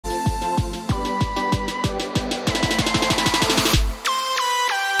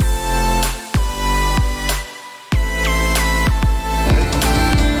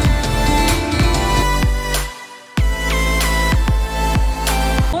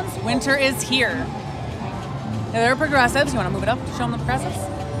winter is here. They're progressives. You want to move it up to show them the progressives?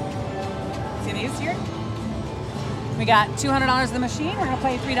 See these here? We got $200 of the machine. We're going to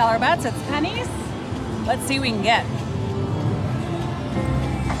play $3 bets. It's pennies. Let's see what we can get.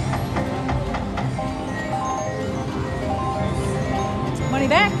 Money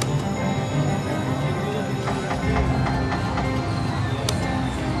back.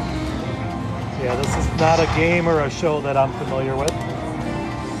 Yeah, this is not a game or a show that I'm familiar with.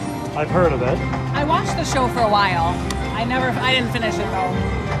 I've heard of it. I watched the show for a while. I didn't finish it though.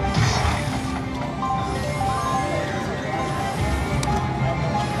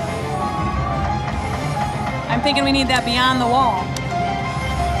 I'm thinking we need that beyond the wall.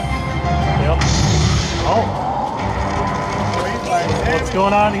 Yep. Oh. What's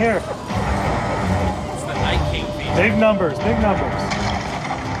going on here? It's the Night King feature. Big numbers, big numbers.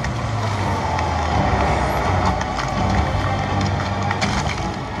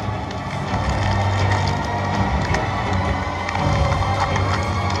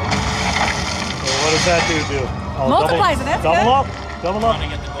 What does that do? Oh, multiplies it, that's double good. Up, double up.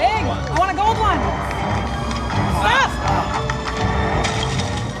 Big, I want a gold one. Stop!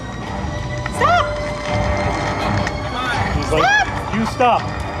 Stop! He's like, you stop.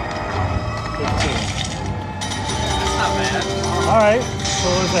 15. That's not bad. All right, so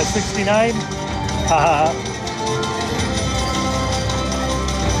what is that, 69? Haha.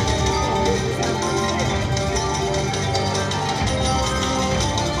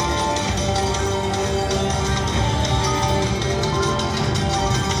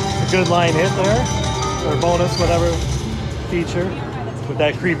 Good line hit there, or bonus, whatever feature, with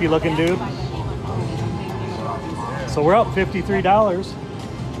that creepy looking dude. So we're up $53.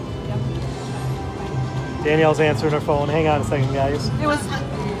 Danielle's answering her phone. Hang on a second, guys.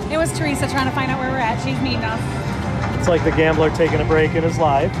 It was Teresa trying to find out where we're at. She's meeting us. It's like the gambler taking a break in his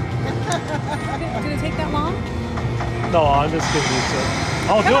life. Did it take that long? No, I'm just giving you shit.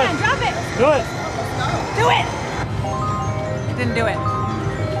 Oh, Come do on, it! drop it! Do it! Do it! Didn't do it.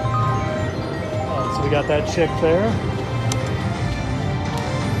 So we got that chick there.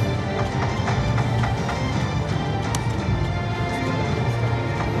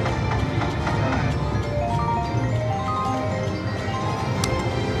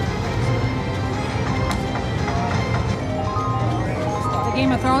 The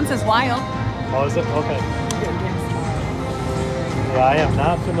Game of Thrones is wild. Oh, is it? Okay. Yeah, I am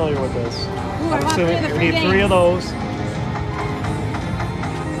not familiar with this. Ooh, I'm assuming you need 3 of those.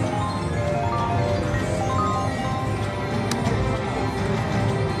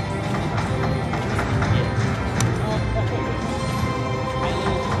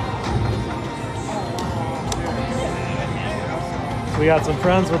 We got some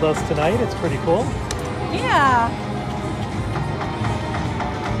friends with us tonight. It's pretty cool. Yeah.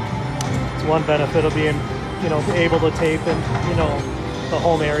 It's one benefit of being, able to tape in, the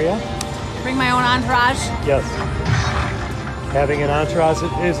home area. Bring my own entourage. Yes. Having an entourage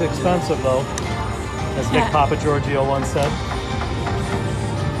is expensive, though, as Nick Papa Giorgio once said.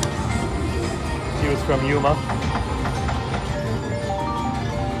 He was from Yuma.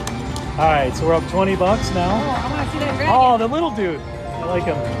 All right, so we're up $20 now. Oh, I want to see that dragon. Oh, the little dude. I like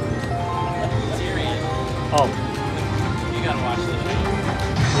him. Tyrion. Oh. You gotta watch the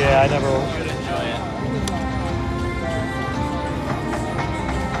show. Yeah, I never. You would enjoy it.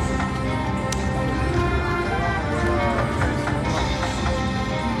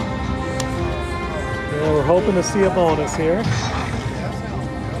 Yeah, we're hoping to see a bonus here.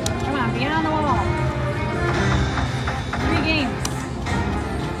 Come on, beyond the wall. 3 games.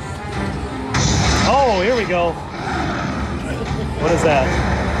 Oh, here we go. What is that?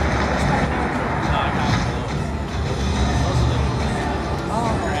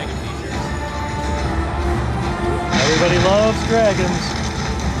 Dragon features. Everybody loves dragons.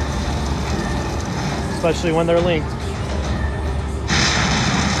 Especially when they're linked.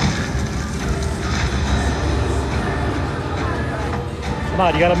 Come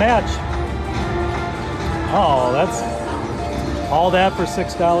on, you got a match. Oh, that's all that for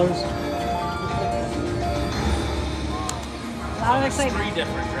 $6. A lot of excitement. 3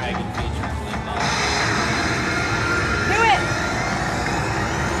 different dragon features like that. Do it!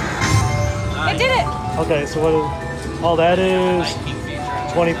 It did it! Okay, so what is, all that is Night King feature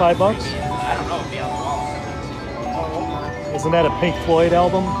on 25 bucks? I don't know, Beyond the Wall. Isn't that a Pink Floyd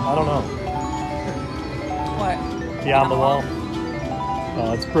album? I don't know. What? Beyond the Wall.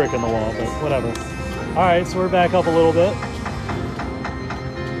 Oh, it's brick in the wall, but whatever. All right, so we're back up a little bit.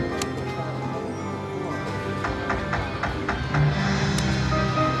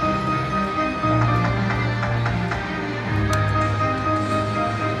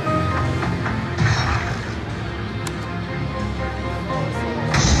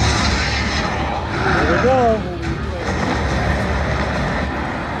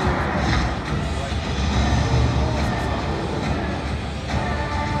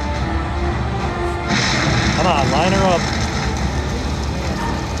 on, line her up.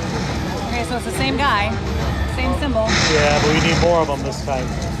 Okay, so it's the same guy, same symbol. Yeah, but we need more of them this time.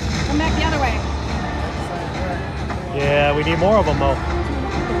 Come back the other way. Yeah, we need more of them though.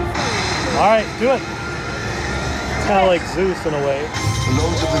 All right, do it. It's kind of like Zeus in a way.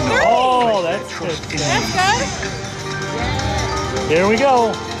 Oh, that's good. That's good. Here we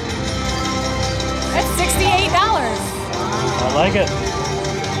go. That's $68. I like it.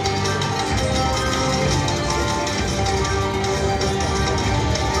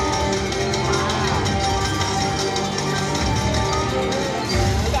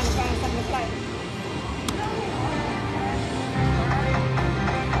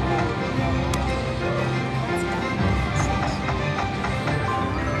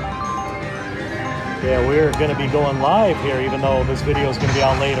 Yeah, we're going to be going live here, even though this video is going to be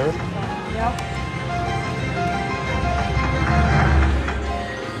out later. Yep.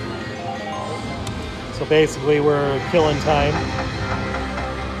 So basically, we're killing time,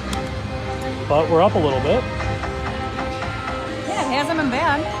 but we're up a little bit. Yeah, it hasn't been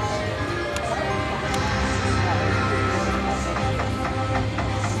bad.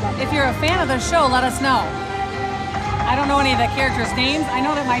 If you're a fan of the show, let us know. I don't know any of the characters' names. I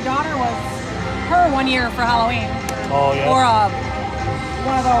know that my daughter was her one year for Halloween. Oh, yeah. Or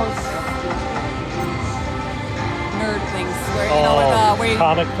one of those nerd things where, you know, with, where you...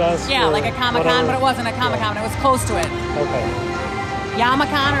 Comic Fest? Yeah, like a Comic-Con, but it wasn't a Comic-Con. It was close to it. Okay.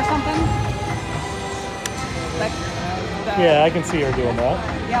 Yamacon or something? Yeah, I can see her doing that.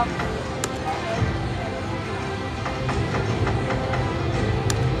 Yep.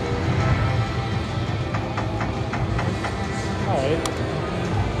 All right.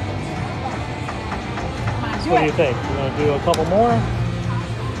 Come on, So do what do it. you think? You want to do a couple more?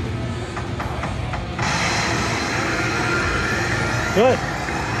 Good.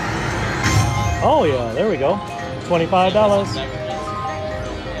 Oh yeah, there we go. $25.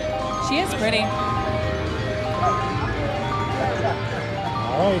 She is pretty.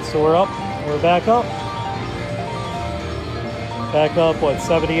 All right, so we're up. We're back up. Back up, what,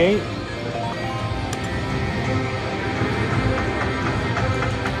 78?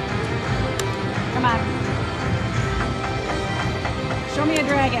 Come on. Show me a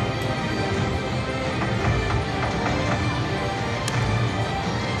dragon.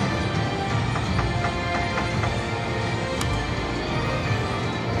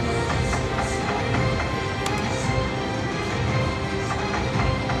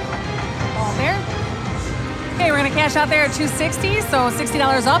 All there. Okay, we're gonna cash out there at $260, so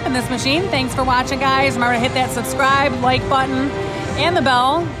 $60 up in this machine. Thanks for watching, guys. Remember to hit that subscribe, like button, and the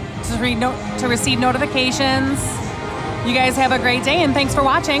bell to receive notifications. You guys have a great day, and thanks for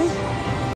watching.